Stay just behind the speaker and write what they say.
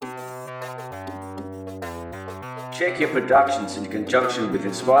Check Your Productions in conjunction with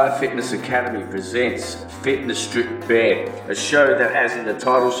Inspire Fitness Academy presents Fitness Stripped Bare, a show that, as in the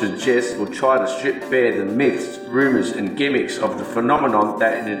title suggests, will try to strip bare the myths, rumours and gimmicks of the phenomenon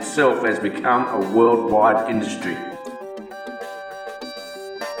that in itself has become a worldwide industry.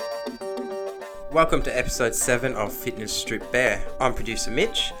 Welcome to episode 7 of Fitness Stripped Bare. I'm Producer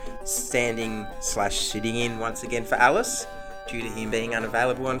Mitch, standing/sitting in once again for Ellis, due to him being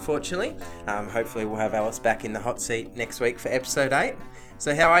unavailable, unfortunately. Hopefully we'll have Ellis back in the hot seat next week for episode 8.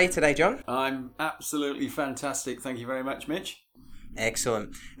 So how are you today, John? I'm absolutely fantastic. Thank you very much, Mitch.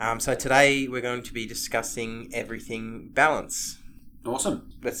 Excellent. So today we're going to be discussing everything balance.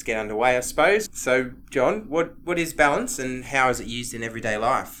 Awesome. Let's get underway, I suppose. So, John, what is balance and how is it used in everyday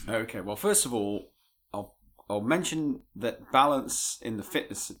life? Okay, well, first of all, I'll mention that balance in the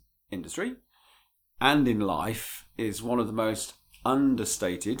fitness industry and in life is one of the most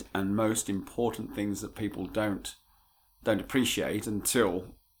understated and most important things that people don't appreciate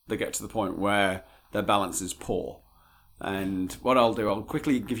until they get to the point where their balance is poor. And what I'll do, I'll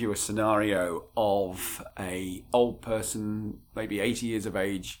quickly give you a scenario of a old person, maybe 80 years of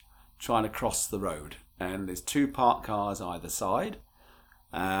age, trying to cross the road. And there's 2 parked cars either side.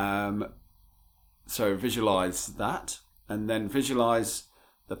 So visualize that, and then visualize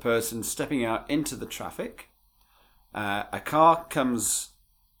the person stepping out into the traffic. A car comes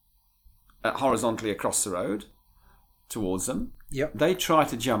horizontally across the road towards them. Yep. They try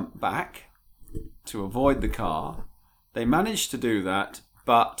to jump back to avoid the car. They manage to do that,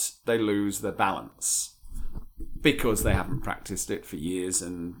 but they lose their balance because they haven't practiced it for years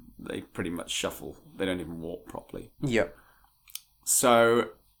and they pretty much shuffle. They don't even walk properly. Yep.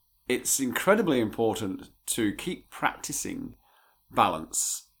 So it's incredibly important to keep practicing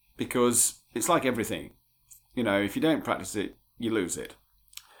balance because it's like everything. You know, if you don't practice it, you lose it.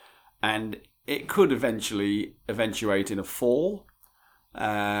 And it could eventually eventuate in a fall.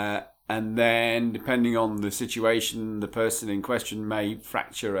 And then, depending on the situation, the person in question may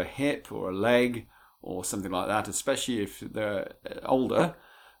fracture a hip or a leg or something like that, especially if they're older.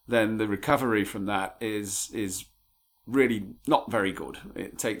 Then the recovery from that is really not very good.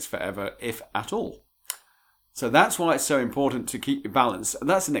 It takes forever, if at all. So that's why it's so important to keep your balance. And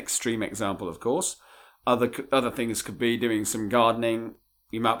that's an extreme example, of course. Other things could be doing some gardening.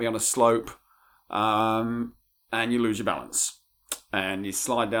 You might be on a slope and you lose your balance. And you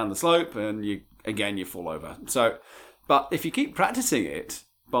slide down the slope and you fall over. So, but if you keep practicing it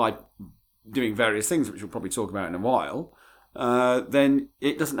by doing various things, which we'll probably talk about in a while, then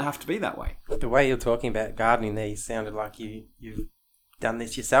it doesn't have to be that way. The way you're talking about gardening there, you sounded like you've done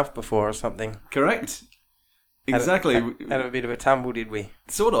this yourself before or something. Correct. Exactly. Had a bit of a tumble, did we?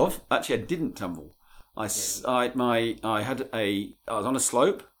 Sort of. Actually, I didn't tumble. I was on a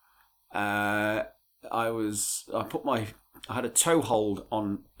slope. I had a toe hold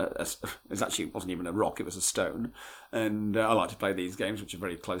on, it wasn't even a rock, it was a stone. And I like to play these games, which are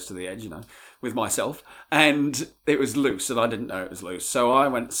very close to the edge, with myself. And it was loose, and I didn't know it was loose. So I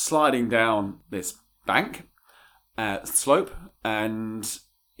went sliding down this bank, slope, and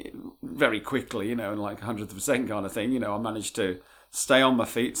very quickly, in like 100th of a second kind of thing, I managed to stay on my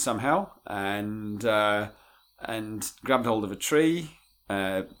feet somehow and grabbed hold of a tree,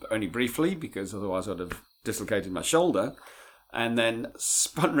 only briefly, because otherwise I'd have dislocated my shoulder, and then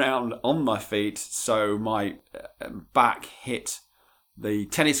spun round on my feet so my back hit the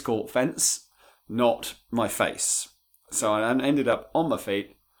tennis court fence, not my face. So I ended up on my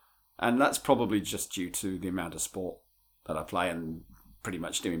feet, and that's probably just due to the amount of sport that I play and pretty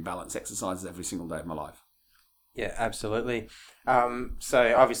much doing balance exercises every single day of my life. Yeah, absolutely.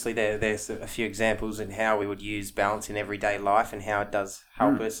 So obviously there's a few examples in how we would use balance in everyday life and how it does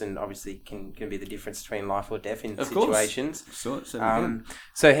help us, and obviously can be the difference between life or death in situations. Of course.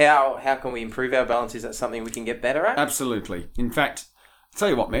 So how can we improve our balance? Is that something we can get better at? Absolutely. In fact, I'll tell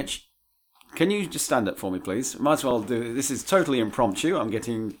you what, Mitch, can you just stand up for me, please? Might as well do this. Is totally impromptu. I'm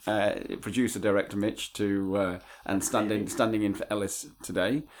getting producer director Mitch to and standing in for Ellis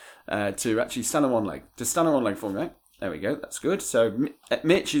today to actually stand on one leg. Just stand on one leg for me, mate. There we go. That's good. So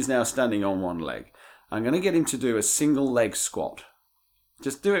Mitch is now standing on one leg. I'm going to get him to do a single leg squat.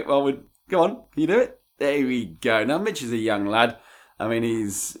 Just do it while we go on. Can you do it? There we go. Now Mitch is a young lad. I mean,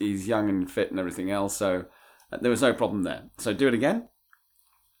 he's young and fit and everything else. So there was no problem there. So do it again.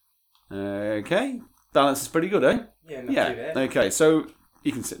 Okay, balance is pretty good, eh? Yeah, not too bad. Okay, so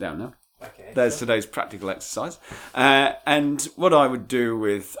you can sit down now. Okay. There's today's practical exercise. And what I would do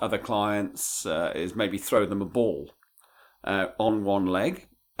with other clients is maybe throw them a ball on one leg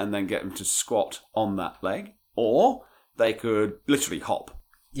and then get them to squat on that leg. Or they could literally hop.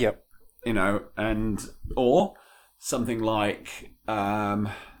 Yep. Or something like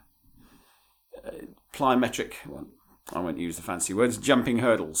plyometric. Well, I won't use the fancy words. Jumping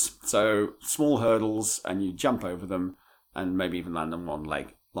hurdles. So small hurdles, and you jump over them, and maybe even land on one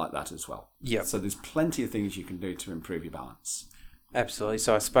leg like that as well. Yep. So there's plenty of things you can do to improve your balance. Absolutely.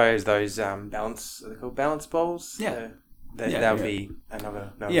 So I suppose those are they called balance balls? Yeah. That would be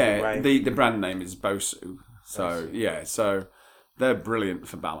another yeah, way. the brand name is Bosu. So, so they're brilliant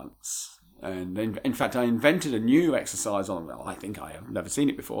for balance. And in fact, I invented a new exercise on them. Well, I think I have never seen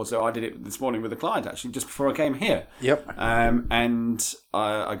it before. So I did it this morning with a client, actually, just before I came here. Yep. And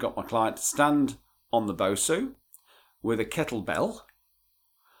I got my client to stand on the Bosu with a kettlebell.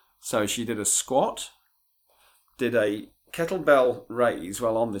 So she did a squat, did a kettlebell raise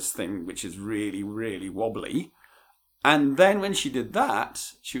while on this thing, which is really, really wobbly. And then when she did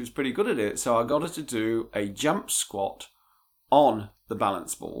that, she was pretty good at it. So I got her to do a jump squat on the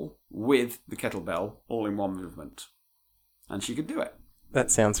balance ball with the kettlebell all in one movement. And she could do it.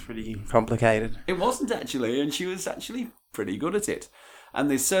 That sounds pretty complicated. It wasn't actually, and she was actually pretty good at it. And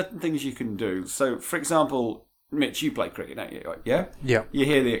there's certain things you can do. So, for example, Mitch, you play cricket, don't you? Yeah? Yeah. You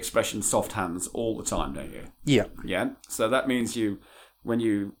hear the expression soft hands all the time, don't you? Yeah. Yeah. So that means when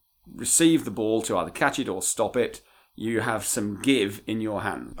you receive the ball to either catch it or stop it, you have some give in your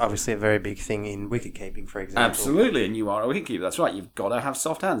hand. Obviously a very big thing in wicket keeping, for example. Absolutely, and you are a wicketkeeper. That's right. You've got to have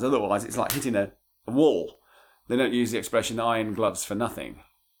soft hands. Otherwise, it's like hitting a wall. They don't use the expression iron gloves for nothing.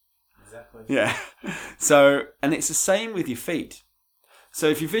 Exactly. Yeah. So, and it's the same with your feet. So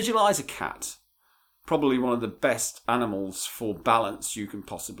if you visualise a cat, probably one of the best animals for balance you can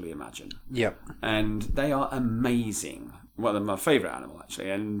possibly imagine. Yep. And they are amazing. Well, they're my favourite animal, actually.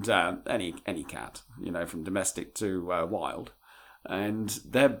 And any cat, from domestic to wild. And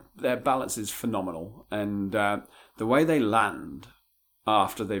their balance is phenomenal. And the way they land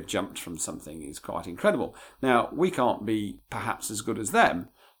after they've jumped from something is quite incredible. Now, we can't be perhaps as good as them,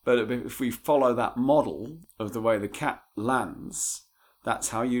 but if we follow that model of the way the cat lands, that's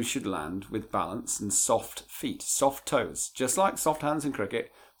how you should land with balance and soft feet, soft toes. Just like soft hands in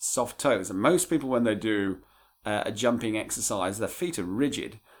cricket, soft toes. And most people, when they do a jumping exercise, their feet are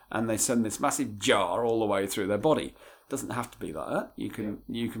rigid and they send this massive jar all the way through their body. It doesn't have to be like that.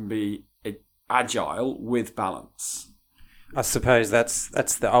 You can be agile with balance. I suppose that's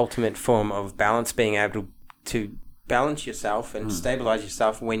the ultimate form of balance, being able to balance yourself and stabilize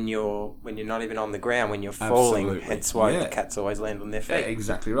yourself when you're not even on the ground, when you're falling. Absolutely. Hence why the cats always land on their feet. Yeah,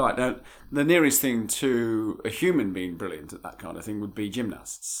 exactly right. Now, the nearest thing to a human being brilliant at that kind of thing would be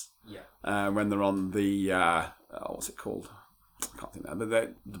gymnasts. Yeah. When they're on the what's it called? I can't think now.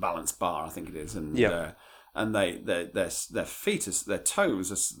 The balance bar, I think it is. And and their feet, their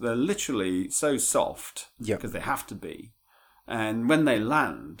toes, they're literally so soft because they have to be. And when they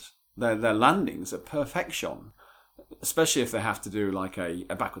land, their landings are perfection. Especially if they have to do like a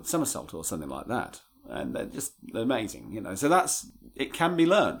backward somersault or something like that. And they're amazing, So it can be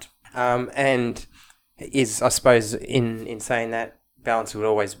learned. And I suppose in saying that, balance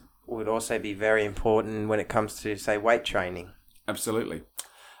would also be very important when it comes to, say, weight training. Absolutely.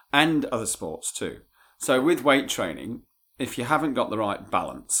 And other sports too. So with weight training, if you haven't got the right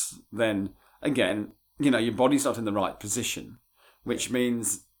balance, then again, your body's not in the right position, which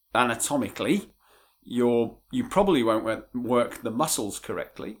means anatomically, you probably won't work the muscles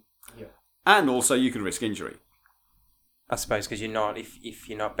correctly, and also you could risk injury. I suppose because if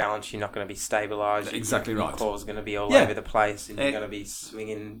you're not balanced, you're not going to be stabilised. Exactly right. Your core's going to be all over the place, and you're going to be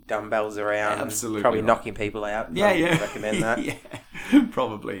swinging dumbbells around, absolutely, probably knocking people out. Yeah. Recommend that. Yeah,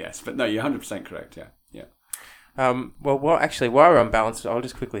 probably yes, but no, you're 100% correct. Yeah. Well, while we're on balance, I'll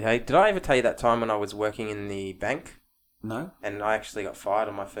just quickly. Hey, did I ever tell you that time when I was working in the bank? No. And I actually got fired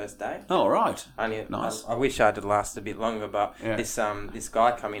on my first day. Oh, right. Nice. I wish I'd lasted a bit longer, but this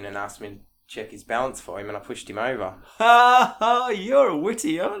guy come in and asked me to check his balance for him, and I pushed him over. You're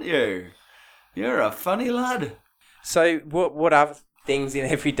witty, aren't you? You're a funny lad. So what other things in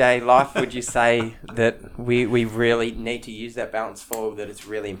everyday life would you say that we really need to use that balance for, that it's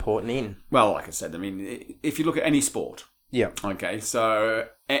really important in? Well, like I said, I mean, if you look at any sport. Yeah. Okay, so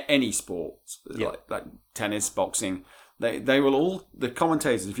any sport, like tennis, boxing, they will all, the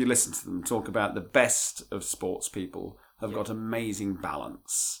commentators, if you listen to them, talk about the best of sports people have got amazing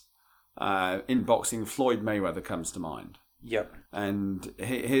balance. In boxing, Floyd Mayweather comes to mind. Yep. And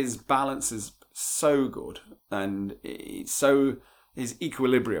his balance is so good, and his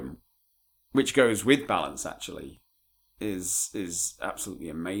equilibrium, which goes with balance actually, is absolutely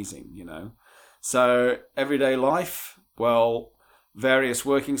amazing, So everyday life, well, various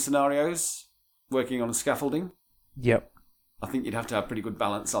working scenarios, working on scaffolding. Yep. I think you'd have to have pretty good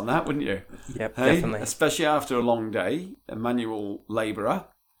balance on that, wouldn't you? Yep, Hey? definitely. Especially after a long day, a manual labourer,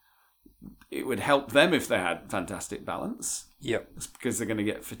 it would help them if they had fantastic balance. Yep. It's because they're going to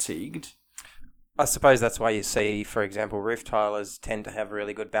get fatigued. I suppose that's why you see, for example, roof tilers tend to have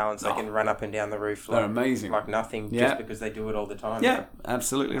really good balance. They can run up and down the roof They're amazing. like nothing, Yeah. just because they do it all the time. Yeah,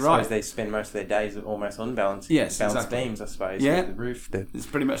 absolutely I right. suppose they spend most of their days almost unbalanced. Yes, balanced exactly. beams, I suppose. Yeah. With the roof. It's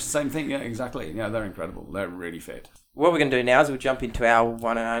pretty much the same thing. Yeah, exactly. Yeah, they're incredible. They're really fit. What we're going to do now is we'll jump into our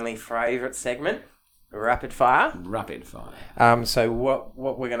one and only favourite segment, Rapid Fire. Rapid fire. So what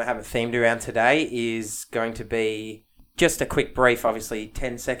we're going to have it themed around today is going to be just a quick brief, obviously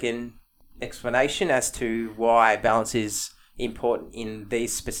 10-second explanation as to why balance is important in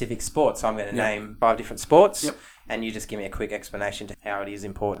these specific sports. So I'm going to name 5 different sports, and you just give me a quick explanation to how it is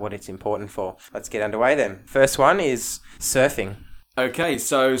important, what it's important for. Let's get underway then. First one is surfing. Okay,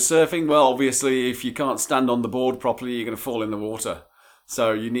 so surfing, well, obviously, if you can't stand on the board properly, you're going to fall in the water.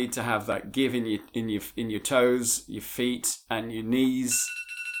 So you need to have that give in your toes, your feet, and your knees.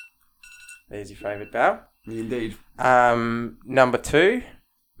 There's your favourite bow. Indeed. Number 2,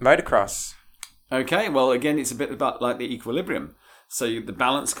 motocross. Okay, well, again, it's a bit about like the equilibrium. So the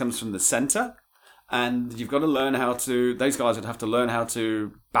balance comes from the centre, and you've got to learn how to, those guys would have to learn how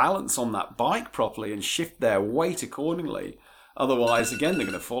to balance on that bike properly and shift their weight accordingly. Otherwise, again, they're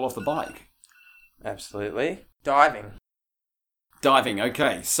going to fall off the bike. Absolutely. Diving. Diving,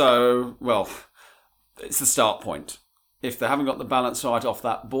 okay. So, well, it's the start point. If they haven't got the balance right off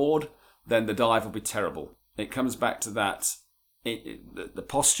that board, then the dive will be terrible. It comes back to that, the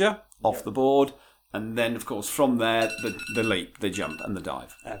posture off the board, and then, of course, from there, the leap, the jump, and the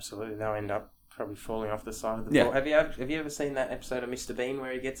dive. Absolutely. They'll end up probably falling off the side of the Yeah. board. Have you ever seen that episode of Mr. Bean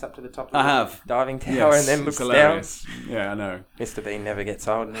where he gets up to the top of I the have. diving tower Yes, and then it's looks down? hilarious. Yeah, I know. Mr. Bean never gets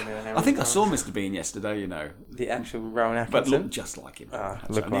old. I think I saw Mr. Bean yesterday, you know, the actual Rowan but Atkinson. looked just like him. Ah,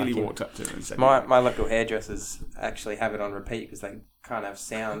 So looked I nearly like him. walked up to him and said, My local hairdressers actually have it on repeat because they can't have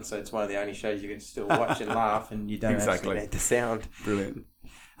sound, so it's one of the only shows you can still watch and laugh, and you don't Exactly. actually need the sound. Brilliant.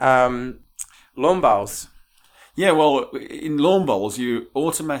 Lawn bowls. Yeah, well, in lawn bowls, you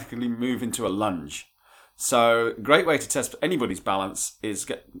automatically move into a lunge. So, a great way to test anybody's balance is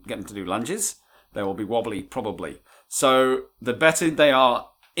get them to do lunges. They will be wobbly, probably. So, the better they are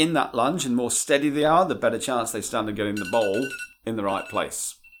in that lunge and more steady they are, the better chance they stand of getting the bowl in the right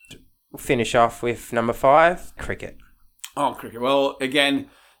place. We'll finish off with number 5, cricket. Oh, cricket. Well, again,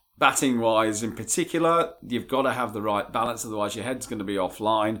 batting-wise in particular, you've got to have the right balance, otherwise your head's going to be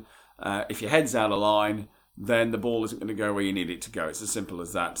offline. If your head's out of line, then the ball isn't going to go where you need it to go. It's as simple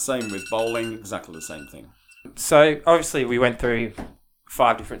as that. Same with bowling, exactly the same thing. So, obviously, we went through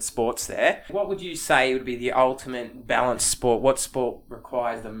 5 different sports there. What would you say would be the ultimate balanced sport? What sport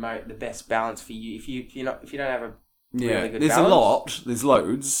requires the best balance for you? If you don't have a really good there's balance? a lot. There's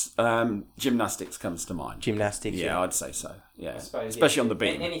loads. Gymnastics comes to mind. Gymnastics. Yeah, I'd say so. Yeah, suppose, especially yeah. on the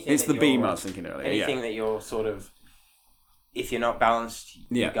beam. Anything It's that the beam you're- I was thinking earlier. Anything yeah. that you're sort of, if you're not balanced,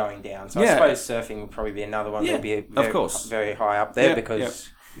 Yeah. you're going down. So Yeah. I suppose surfing would probably be another one Yeah, that would be of course. very high up there Yeah, because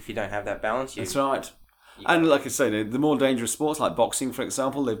if you don't have that balance, That's right. And like I say, the more dangerous sports like boxing, for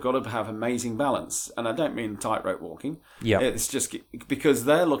example, they've got to have amazing balance. And I don't mean tightrope walking. Yeah. It's just because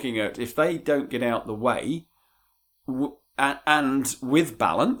they're looking at if they don't get out the way and with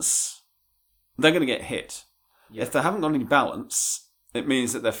balance, they're going to get hit. Yeah. If they haven't got any balance, it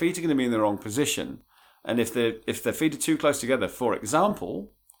means that their feet are going to be in the wrong position. And if their feet are too close together, for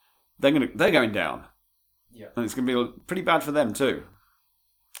example, they're going down. Yeah. And it's going to be pretty bad for them too.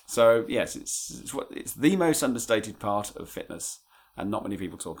 So yes, it's the most understated part of fitness, and not many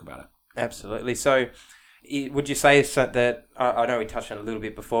people talk about it. Absolutely. So, would you say that, I know we touched on it a little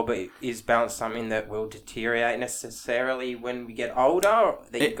bit before, but is balance something that will deteriorate necessarily when we get older, or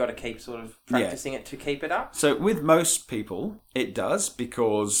that you've got to keep sort of practicing it to keep it up? So with most people, it does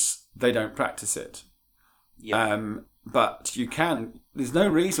because they don't practice it. Yeah. But there's no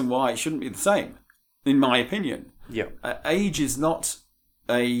reason why it shouldn't be the same, in my opinion. Yeah. Age is not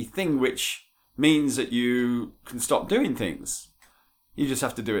a thing which means that you can stop doing things. You just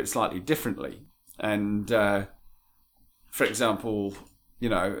have to do it slightly differently. And for example,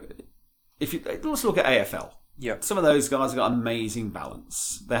 let's look at AFL. Yeah. Some of those guys have got amazing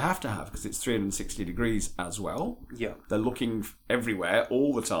balance. They have to have because it's 360 degrees as well. Yeah. They're looking everywhere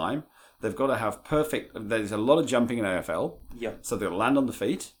all the time. They've got to have there's a lot of jumping in AFL. Yeah. So they'll land on the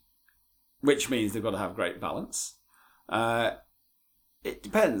feet, which means they've got to have great balance. It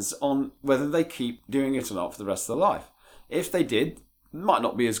depends on whether they keep doing it or not for the rest of their life. If they did, it might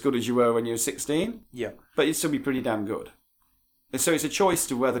not be as good as you were when you were 16, Yeah. but you'd still be pretty damn good. And so it's a choice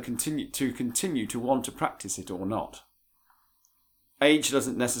to whether continue to want to practice it or not. age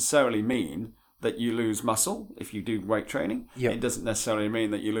doesn't necessarily mean that you lose muscle if you do weight training. Yep. It doesn't necessarily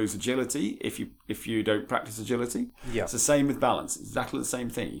mean that you lose agility if you don't practice agility. Yep. It's the same with balance. It's exactly the same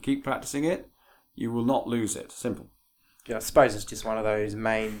thing. You keep practicing it, you will not lose it. Simple. Yeah, I suppose it's just one of those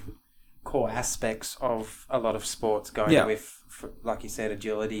main core aspects of a lot of sports going with, like you said,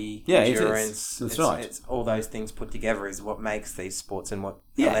 agility, endurance. That's right. It's all those things put together is what makes these sports and what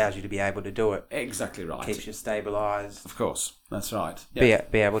allows you to be able to do it. Exactly right. Keeps you stabilised. Of course. That's right. Yeah.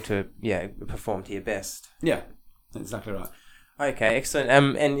 Be able to perform to your best. Yeah, exactly right. Okay, excellent.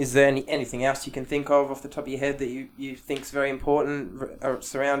 And is there anything else you can think of off the top of your head that you think is very important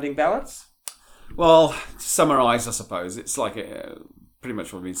surrounding balance? Well, to summarise, I suppose, it's like pretty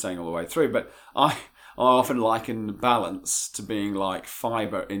much what I've been saying all the way through, but I often liken balance to being like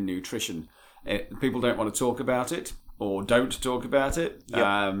fibre in nutrition. People don't want to talk about it or don't talk about it.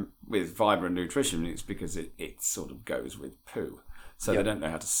 Yep. With fibre and nutrition, it's because it sort of goes with poo, so they don't know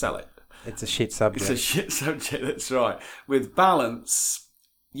how to sell it. It's a shit subject. It's a shit subject, that's right. With balance,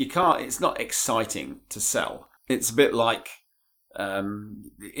 it's not exciting to sell. It's a bit like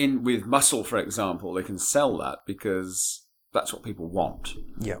with muscle, for example, they can sell that because that's what people want.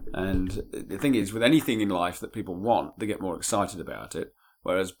 Yeah. And the thing is, with anything in life that people want, they get more excited about it,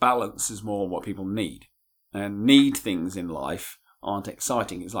 whereas balance is more what people need. And need things in life aren't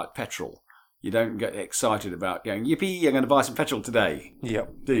exciting. It's like petrol. You don't get excited about going, yippee, I'm going to buy some petrol today.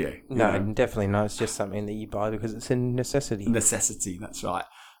 Yep. Do you? No, definitely not. It's just something that you buy because it's a necessity. Necessity, that's right.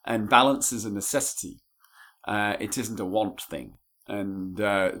 And balance is a necessity. It isn't a want thing. And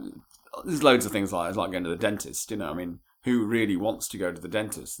there's loads of things like going to the dentist. I mean, who really wants to go to the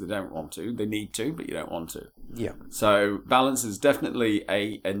dentist? They don't want to. They need to, but you don't want to. Yeah. So balance is definitely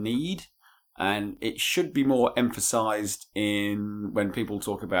a need, and it should be more emphasised in when people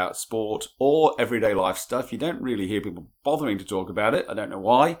talk about sport or everyday life stuff. You don't really hear people bothering to talk about it. I don't know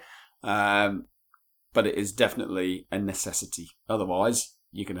why, but it is definitely a necessity. Otherwise,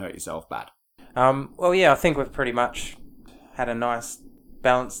 you can hurt yourself bad. Well, yeah, I think we've pretty much had a nice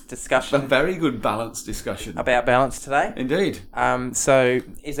balanced discussion. A very good balanced discussion about balance today. Indeed. So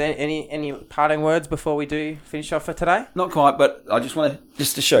is there any parting words before we do finish off for today? Not quite, but I just want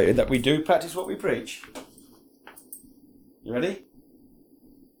to show you that we do practice what we preach. You ready?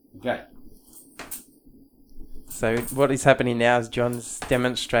 Okay. So what is happening now is John's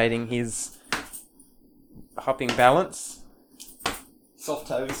demonstrating his hopping balance. Soft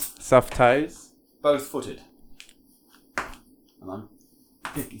toes. Soft toes. Both footed. And I'm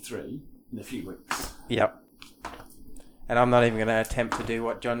 53 in a few weeks. Yep. And I'm not even going to attempt to do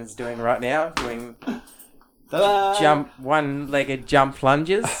what John is doing right now, doing one-legged jump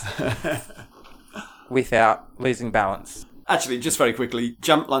lunges without losing balance. Actually, just very quickly,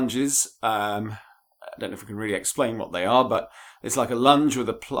 jump lunges, I don't know if we can really explain what they are, but it's like a lunge with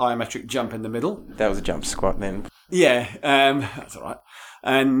a plyometric jump in the middle. That was a jump squat then. Yeah, that's all right.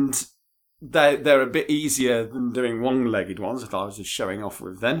 And they're a bit easier than doing one-legged ones, that I was just showing off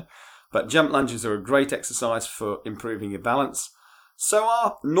with then. But jump lunges are a great exercise for improving your balance. So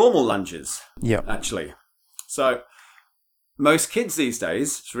are normal lunges, actually. So most kids these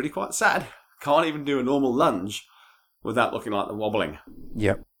days, it's really quite sad, can't even do a normal lunge without looking like they're wobbling.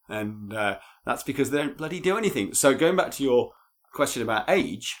 Yep. And that's because they don't bloody do anything. So going back to your question about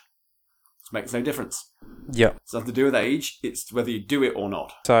age, it makes no difference. Yep. It's nothing to do with age, it's whether you do it or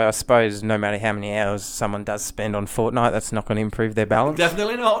not. So I suppose no matter how many hours someone does spend on Fortnite, that's not going to improve their balance?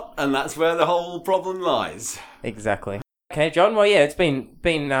 Definitely not, and that's where the whole problem lies. Exactly. Okay, John, well, yeah, it's been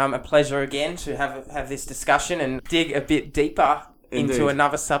a pleasure again to have this discussion and dig a bit deeper into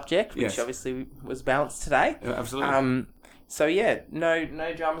another subject, which obviously was balance today. Yeah, absolutely. So yeah,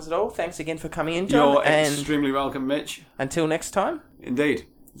 no dramas at all. Thanks again for coming in, John. You're extremely welcome, Mitch. Until next time. Indeed.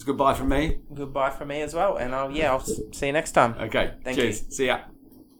 It's goodbye from me. Goodbye from me as well. And I'll see you next time. Okay. Thank Cheers. you. See ya.